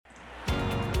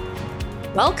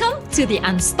Welcome to the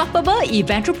Unstoppable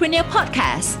Eventrepreneur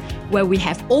Podcast, where we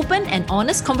have open and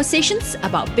honest conversations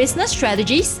about business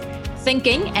strategies,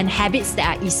 thinking, and habits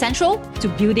that are essential to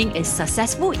building a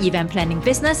successful event planning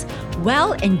business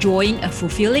while enjoying a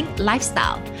fulfilling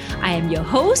lifestyle. I am your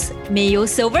host, Mayo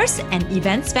Silvers, an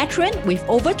events veteran with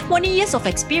over 20 years of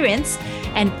experience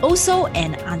and also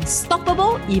an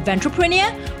unstoppable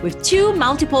eventrepreneur with two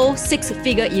multiple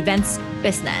six-figure events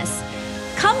business.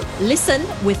 Come listen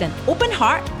with an open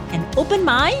heart and open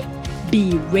mind.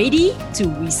 Be ready to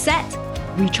reset,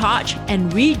 recharge,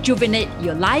 and rejuvenate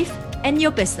your life and your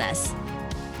business.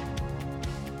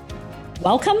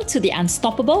 Welcome to the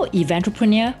Unstoppable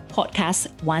Eventrepreneur Podcast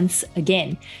once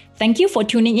again. Thank you for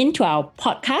tuning in to our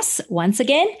podcast once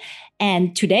again.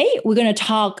 And today we're going to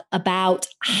talk about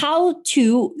how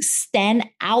to stand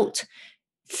out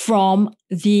from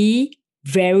the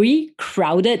very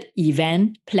crowded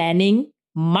event planning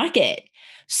market.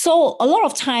 So a lot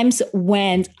of times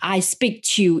when I speak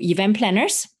to event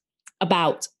planners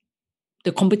about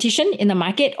the competition in the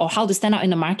market or how to stand out in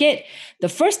the market, the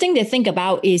first thing they think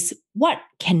about is what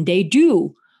can they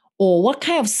do or what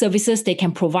kind of services they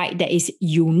can provide that is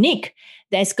unique,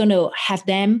 that's going to have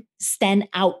them stand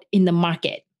out in the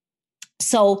market.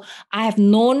 So I have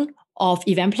known of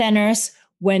event planners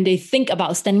when they think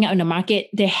about standing out in the market,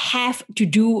 they have to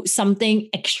do something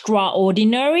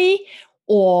extraordinary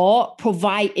or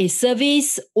provide a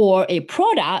service or a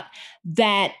product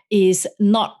that is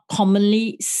not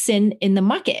commonly seen in the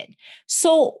market.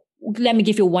 So let me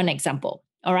give you one example.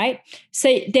 All right.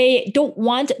 Say they don't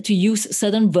want to use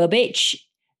certain verbiage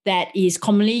that is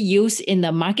commonly used in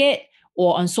the market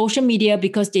or on social media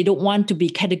because they don't want to be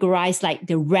categorized like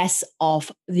the rest of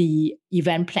the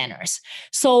event planners.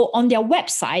 So on their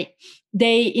website,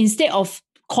 they, instead of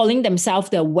calling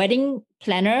themselves the wedding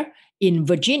planner in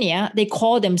Virginia, they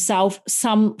call themselves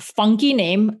some funky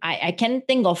name. I can't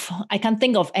think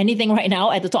of anything right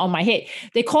now at the top of my head.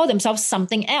 They call themselves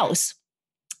something else.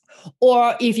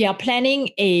 Or if you are planning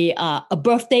a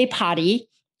birthday party,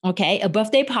 okay, a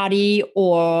birthday party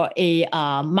or a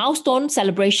milestone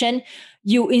celebration,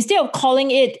 you, instead of calling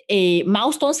it a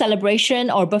milestone celebration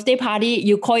or birthday party,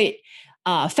 you call it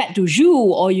fête du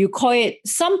jour, or you call it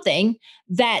something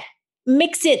that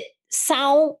makes it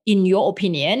sound, in your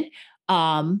opinion,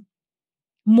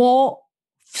 more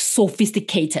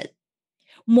sophisticated,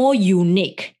 more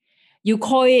unique. You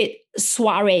call it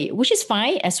soiree, which is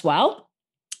fine as well.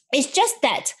 It's just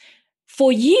that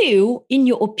for you, in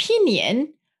your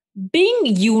opinion, being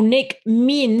unique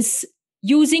means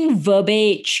using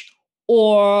verbiage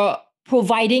or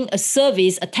providing a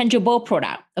service, a tangible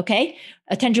product, okay?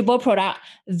 A tangible product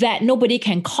that nobody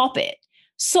can copy.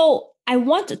 So I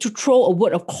want to throw a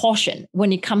word of caution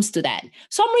when it comes to that.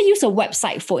 So I'm going to use a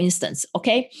website, for instance,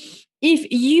 okay? If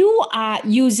you are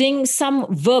using some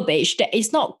verbiage that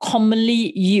is not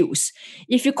commonly used,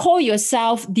 if you call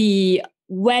yourself the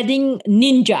wedding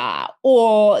ninja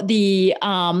or the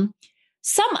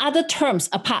some other terms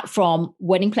apart from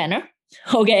wedding planner,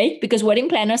 okay? Because wedding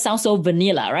planner sounds so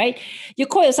vanilla, right? You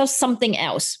call yourself something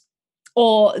else,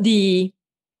 or the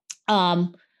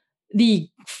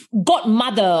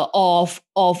godmother of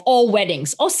all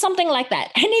weddings or something like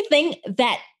that. Anything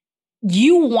that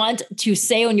you want to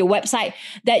say on your website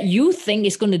that you think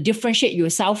is going to differentiate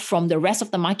yourself from the rest of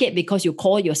the market because you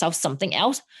call yourself something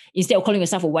else instead of calling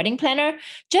yourself a wedding planner,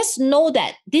 just know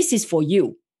that this is for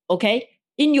you, okay?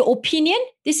 In your opinion,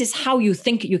 this is how you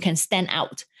think you can stand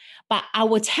out. But I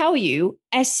will tell you,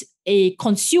 as a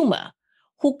consumer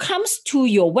who comes to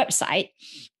your website,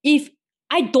 if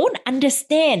I don't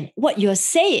understand what you're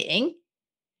saying,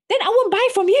 then I won't buy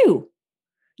from you.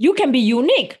 You can be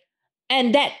unique,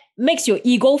 and that makes your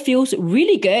ego feels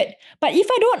really good. But if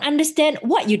I don't understand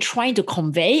what you're trying to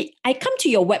convey, I come to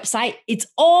your website, it's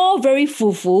all very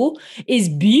full, it's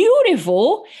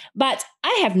beautiful, but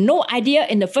I have no idea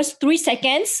in the first 3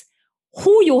 seconds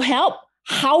who you help,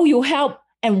 how you help,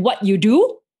 and what you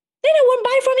do, then I won't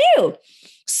buy from you.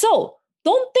 So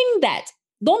don't think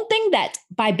that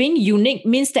by being unique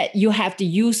means that you have to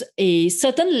use a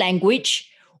certain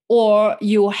language or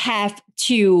you have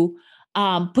to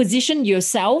position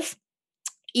yourself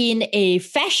in a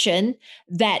fashion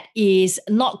that is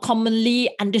not commonly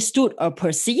understood or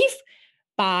perceived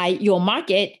by your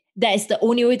market. That is the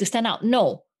only way to stand out.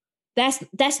 No,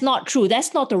 that's not true.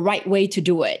 That's not the right way to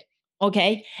do it.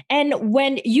 Okay. And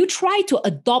when you try to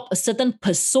adopt a certain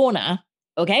persona,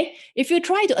 okay, if you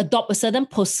try to adopt a certain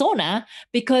persona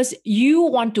because you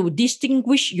want to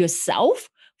distinguish yourself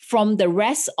from the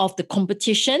rest of the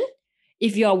competition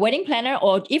if you're a wedding planner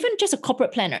or even just a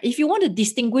corporate planner, if you want to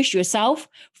distinguish yourself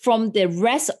from the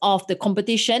rest of the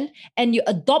competition and you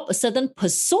adopt a certain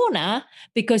persona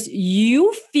because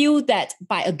you feel that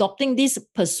by adopting this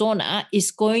persona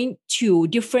is going to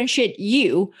differentiate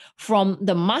you from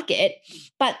the market,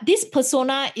 but this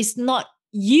persona is not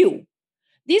you.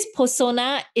 This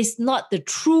persona is not the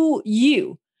true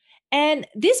you. And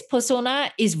this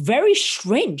persona is very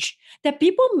strange that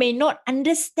people may not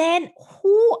understand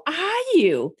who are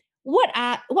you? What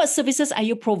services are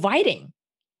you providing?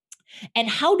 And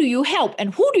how do you help?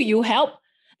 And who do you help?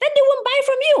 Then they won't buy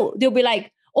from you. They'll be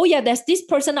like, oh yeah, there's this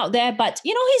person out there, but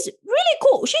he's really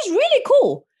cool. She's really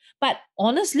cool. But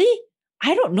honestly,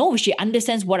 I don't know if she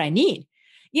understands what I need.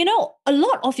 A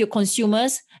lot of your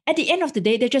consumers, at the end of the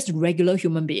day, they're just regular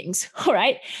human beings, all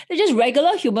right? They're just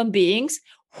regular human beings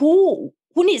who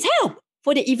needs help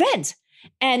for the event.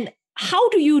 And how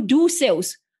do you do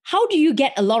sales? How do you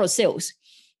get a lot of sales?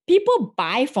 People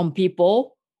buy from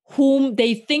people whom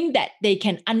they think that they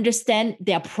can understand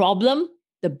their problem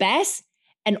the best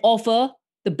and offer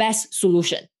the best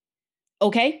solution.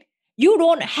 Okay? You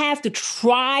don't have to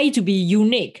try to be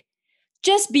unique.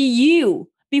 Just be you.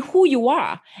 Be who you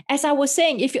are. As I was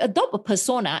saying, if you adopt a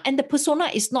persona and the persona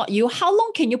is not you, how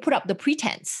long can you put up the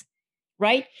pretense?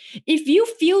 Right? If you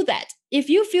feel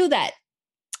that,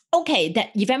 okay, that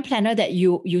event planner that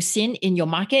you've seen in your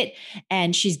market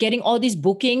and she's getting all these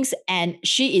bookings and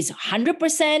she is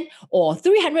 100% or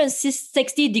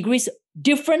 360 degrees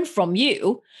different from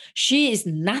you, she is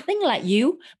nothing like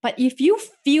you. But if you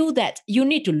feel that you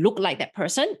need to look like that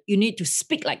person, you need to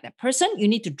speak like that person, you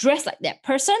need to dress like that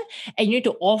person, and you need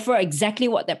to offer exactly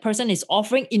what that person is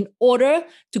offering in order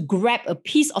to grab a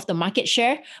piece of the market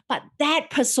share, but that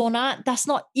persona does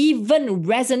not even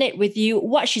resonate with you,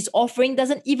 what she's offering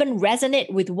doesn't even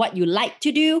resonate with what you like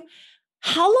to do,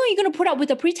 how long are you going to put up with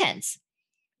the pretense?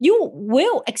 You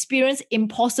will experience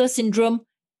imposter syndrome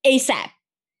ASAP.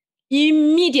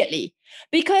 Immediately,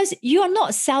 because you are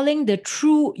not selling the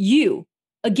true you.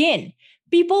 Again,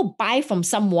 people buy from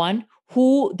someone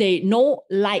who they know,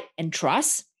 like, and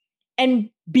trust and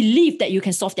believe that you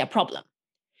can solve their problem.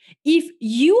 If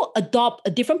you adopt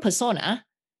a different persona,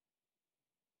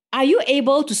 are you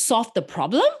able to solve the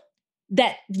problem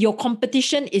that your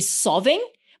competition is solving,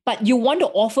 but you want to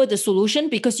offer the solution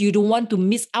because you don't want to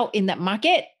miss out in that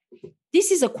market?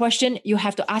 This is a question you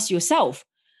have to ask yourself.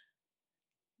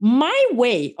 My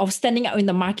way of standing out in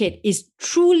the market is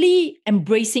truly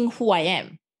embracing who I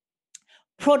am.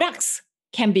 Products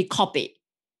can be copied,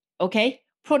 okay?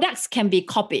 Products can be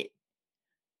copied.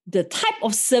 The type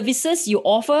of services you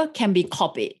offer can be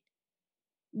copied.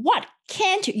 What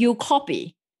can't you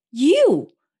copy? You,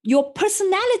 your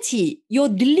personality, your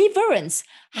deliverance,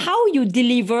 how you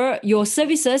deliver your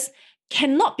services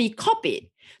cannot be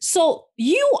copied. So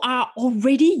you are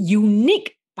already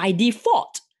unique by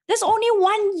default. There's only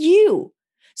one you.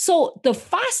 So the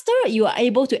faster you are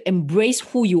able to embrace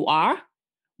who you are,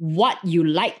 what you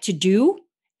like to do,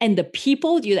 and the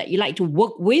people that you like to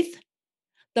work with,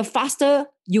 the faster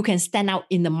you can stand out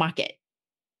in the market.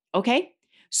 Okay?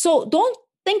 So don't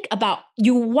think about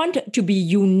you want to be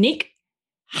unique,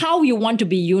 how you want to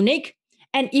be unique.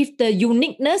 And if the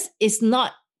uniqueness is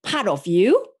not part of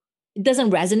you, it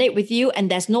doesn't resonate with you,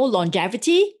 and there's no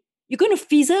longevity, you're going to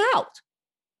fizzle out.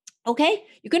 Okay?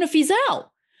 You're going to fizzle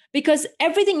out because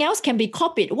everything else can be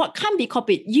copied. What can't be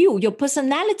copied? You, your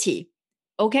personality.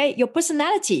 Okay? Your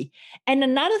personality. And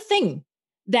another thing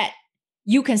that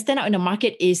you can stand out in the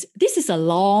market is this is a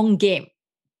long game.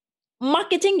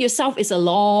 Marketing yourself is a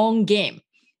long game.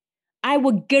 I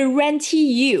will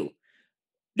guarantee you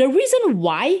the reason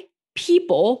why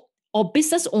people or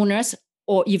business owners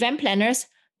or event planners,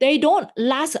 they don't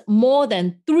last more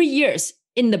than 3 years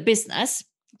in the business.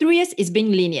 3 years is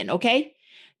being lenient, okay?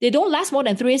 They don't last more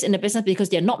than 3 years in the business because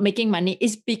they're not making money.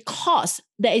 It's because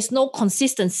there is no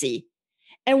consistency.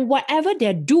 And whatever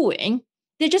they're doing,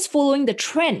 they're just following the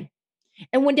trend.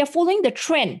 And when they're following the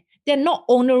trend, they're not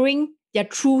honoring their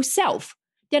true self.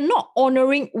 They're not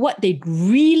honoring what they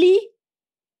really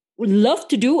love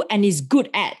to do and is good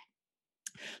at.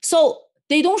 So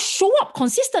they don't show up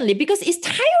consistently because it's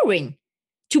tiring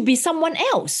to be someone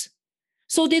else.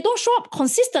 So they don't show up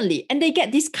consistently and they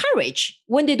get discouraged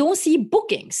when they don't see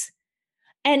bookings.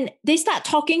 And they start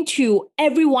talking to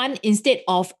everyone instead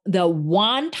of the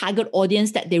one target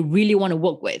audience that they really want to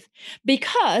work with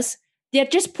because they're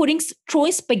just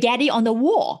throwing spaghetti on the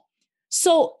wall.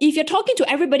 So if you're talking to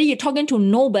everybody, you're talking to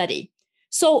nobody.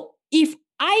 So if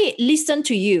I listen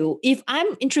to you, if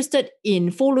I'm interested in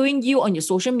following you on your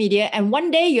social media, and one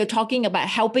day you're talking about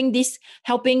helping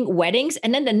weddings,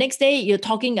 and then the next day you're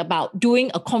talking about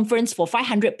doing a conference for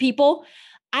 500 people,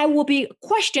 I will be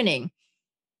questioning,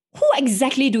 who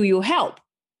exactly do you help?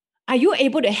 Are you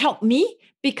able to help me?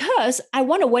 Because I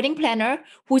want a wedding planner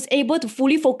who's able to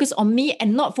fully focus on me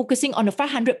and not focusing on a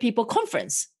 500 people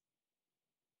conference.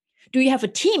 Do you have a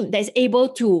team that is able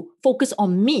to focus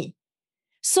on me?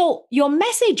 So your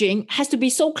messaging has to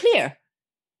be so clear,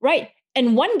 right?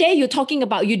 And one day you're talking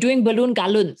about you doing balloon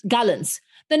garlands.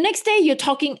 The next day you're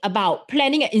talking about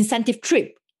planning an incentive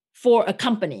trip for a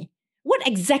company. What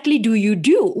exactly do you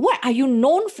do? What are you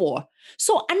known for?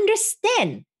 So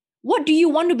understand, what do you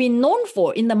want to be known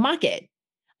for in the market?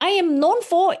 I am known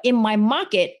for in my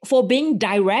market for being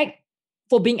direct,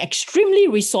 for being extremely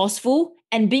resourceful,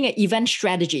 and being an event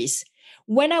strategist.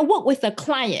 When I work with a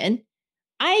client,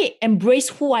 I embrace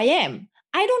who I am.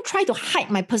 I don't try to hide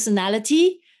my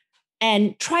personality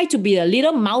and try to be a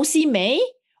little mousy May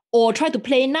or try to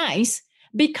play nice,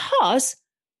 because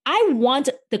I want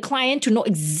the client to know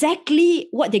exactly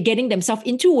what they're getting themselves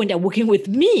into when they're working with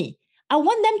me. I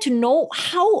want them to know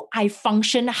how I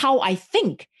function, how I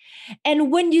think.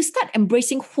 And when you start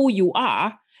embracing who you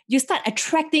are, you start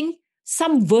attracting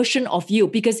some version of you.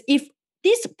 Because if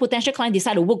this potential client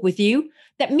decide to work with you,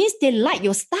 that means they like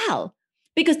your style,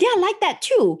 because they are like that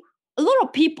too. A lot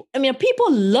of people,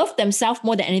 people love themselves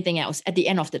more than anything else at the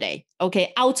end of the day,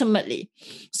 okay, ultimately.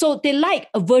 So they like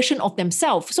a version of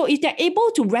themselves. So if they're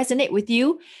able to resonate with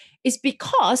you, it's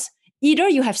because either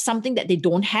you have something that they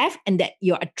don't have and that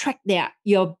you're attracting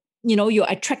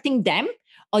them,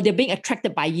 or they're being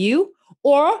attracted by you,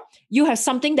 or you have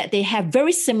something that they have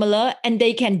very similar and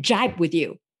they can jibe with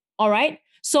you, all right?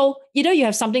 So either you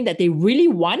have something that they really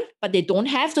want, but they don't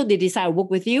have, so they decide to work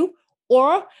with you,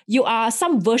 or you are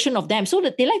some version of them so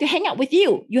that they like to hang out with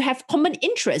you. You have common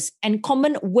interests and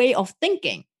common way of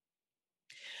thinking.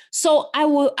 So I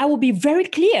will be very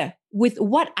clear with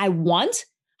what I want,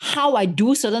 how I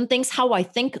do certain things, how I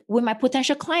think with my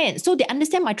potential clients, so they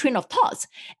understand my train of thoughts.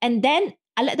 And then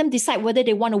I let them decide whether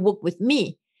they want to work with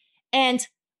me. And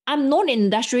I'm known in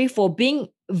industry for being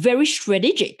very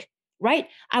strategic, right?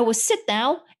 I will sit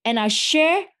down and I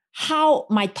share how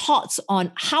my thoughts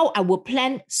on how I will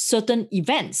plan certain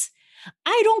events.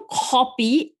 I don't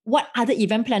copy what other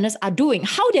event planners are doing.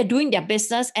 How they're doing their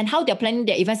business and how they're planning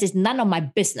their events is none of my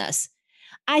business.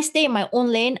 I stay in my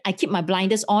own lane. I keep my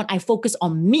blinders on. I focus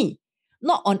on me,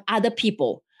 not on other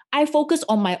people. I focus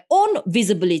on my own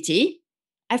visibility.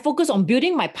 I focus on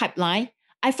building my pipeline.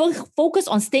 I focus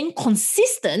on staying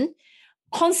consistently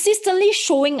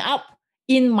showing up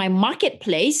in my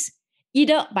marketplace,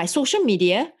 either by social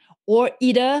media or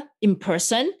either in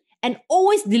person, and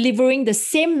always delivering the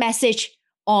same message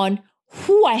on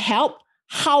who I help,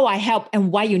 how I help,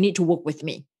 and why you need to work with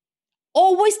me.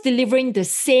 Always delivering the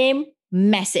same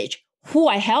message: who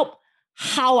I help,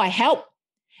 how I help,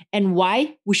 and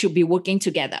why we should be working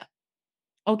together.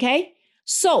 Okay?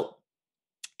 So,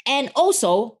 and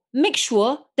also make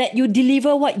sure that you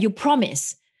deliver what you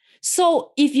promise.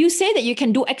 So if you say that you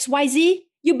can do XYZ,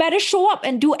 you better show up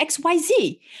and do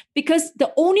XYZ, because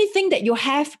the only thing that you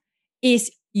have is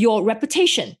your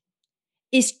reputation,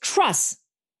 is trust.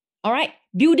 All right?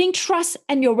 Building trust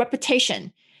and your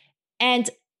reputation and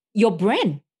your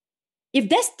brand. If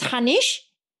that's tarnished,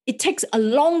 it takes a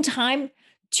long time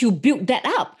to build that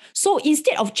up. So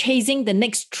instead of chasing the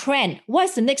next trend,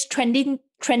 what's the next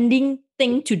trending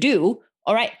thing to do?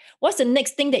 All right. What's the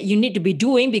next thing that you need to be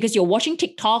doing because you're watching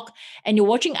TikTok and you're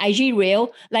watching IG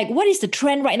Reel? Like, what is the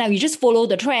trend right now? You just follow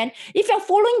the trend. If you're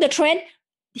following the trend,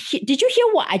 did you hear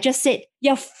what I just said?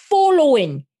 You're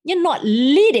following. You're not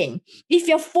leading. If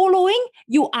you're following,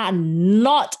 you are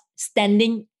not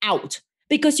standing out,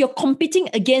 because you're competing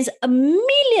against a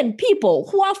million people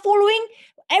who are following.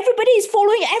 Everybody is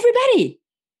following everybody,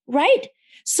 right?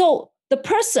 So the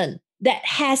person that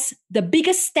has the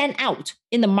biggest standout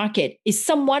in the market is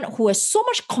someone who has so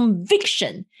much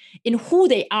conviction in who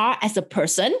they are as a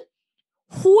person,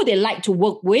 who they like to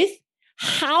work with,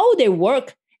 how they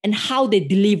work, and how they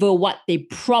deliver what they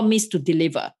promise to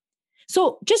deliver.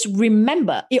 So just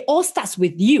remember, it all starts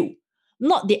with you,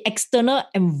 not the external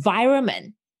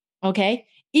environment. Okay?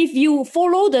 If you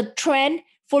follow the trend,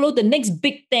 follow the next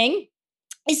big thing,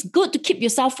 it's good to keep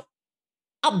yourself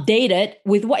updated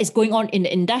with what is going on in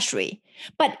the industry.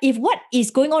 But if what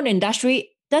is going on in the industry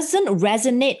doesn't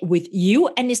resonate with you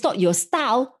and it's not your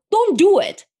style, don't do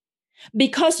it,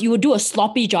 because you will do a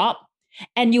sloppy job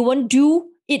and you won't do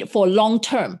it for long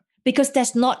term, because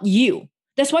that's not you.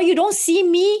 That's why you don't see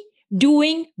me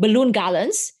doing balloon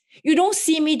garlands. You don't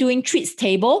see me doing treats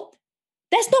table.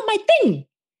 That's not my thing.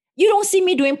 You don't see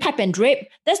me doing pipe and drape.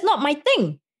 That's not my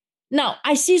thing. Now,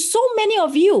 I see so many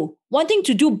of you wanting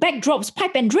to do backdrops,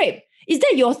 pipe and drape. Is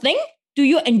that your thing? Do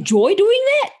you enjoy doing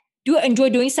that? Do you enjoy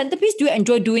doing centerpiece? Do you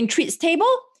enjoy doing treats table?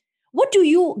 What do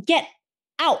you get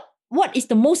out? What is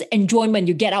the most enjoyment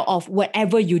you get out of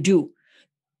whatever you do?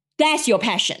 That's your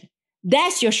passion.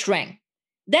 That's your strength.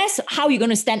 That's how you're going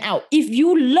to stand out. If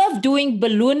you love doing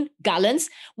balloon garlands,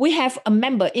 we have a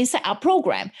member inside our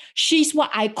program. She's what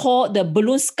I call the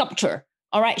balloon sculptor.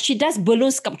 All right. She does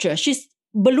balloon sculpture. She's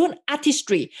balloon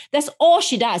artistry. That's all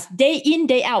she does day in,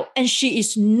 day out. And she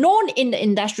is known in the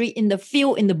industry, in the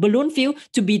field, in the balloon field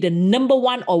to be the number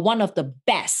one or one of the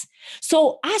best.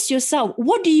 So ask yourself,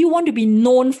 what do you want to be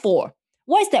known for?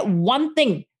 What is that one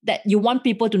thing that you want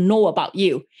people to know about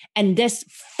you? And just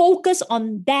focus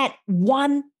on that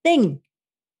one thing.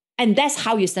 And that's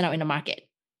how you stand out in the market.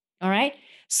 All right.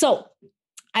 So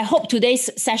I hope today's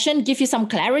session gives you some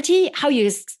clarity. How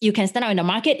you can stand out in the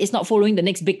market is not following the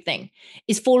next big thing.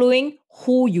 It's following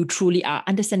who you truly are,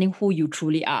 understanding who you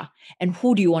truly are and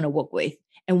who do you want to work with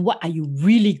and what are you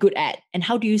really good at and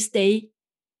how do you stay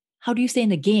in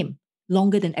the game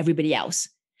longer than everybody else?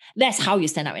 That's how you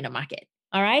stand out in the market.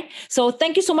 All right. So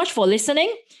thank you so much for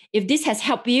listening. If this has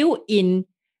helped you in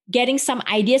getting some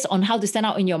ideas on how to stand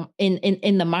out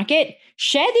in the market,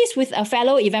 share this with a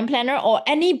fellow event planner or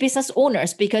any business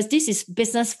owners, because this is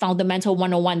Business Fundamental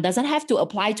 101. Doesn't have to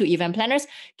apply to event planners,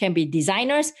 can be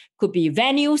designers, could be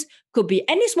venues, could be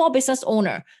any small business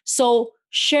owner. So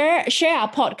share our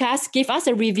podcast, give us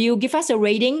a review, give us a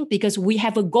rating, because we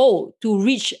have a goal to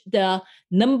reach the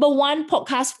number one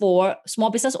podcast for small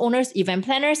business owners, event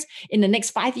planners in the next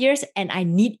 5 years. And I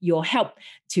need your help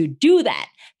to do that.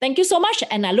 Thank you so much.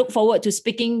 And I look forward to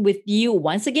speaking with you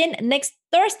once again next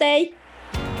Thursday.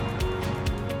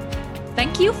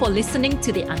 Thank you for listening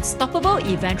to the Unstoppable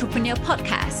Eventrepreneur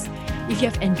podcast. If you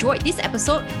have enjoyed this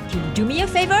episode, can you do me a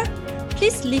favor?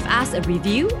 Please leave us a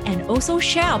review and also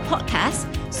share our podcast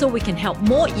so we can help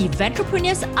more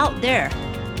eventrepreneurs out there.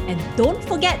 And don't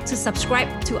forget to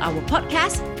subscribe to our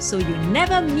podcast so you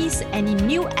never miss any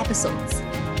new episodes.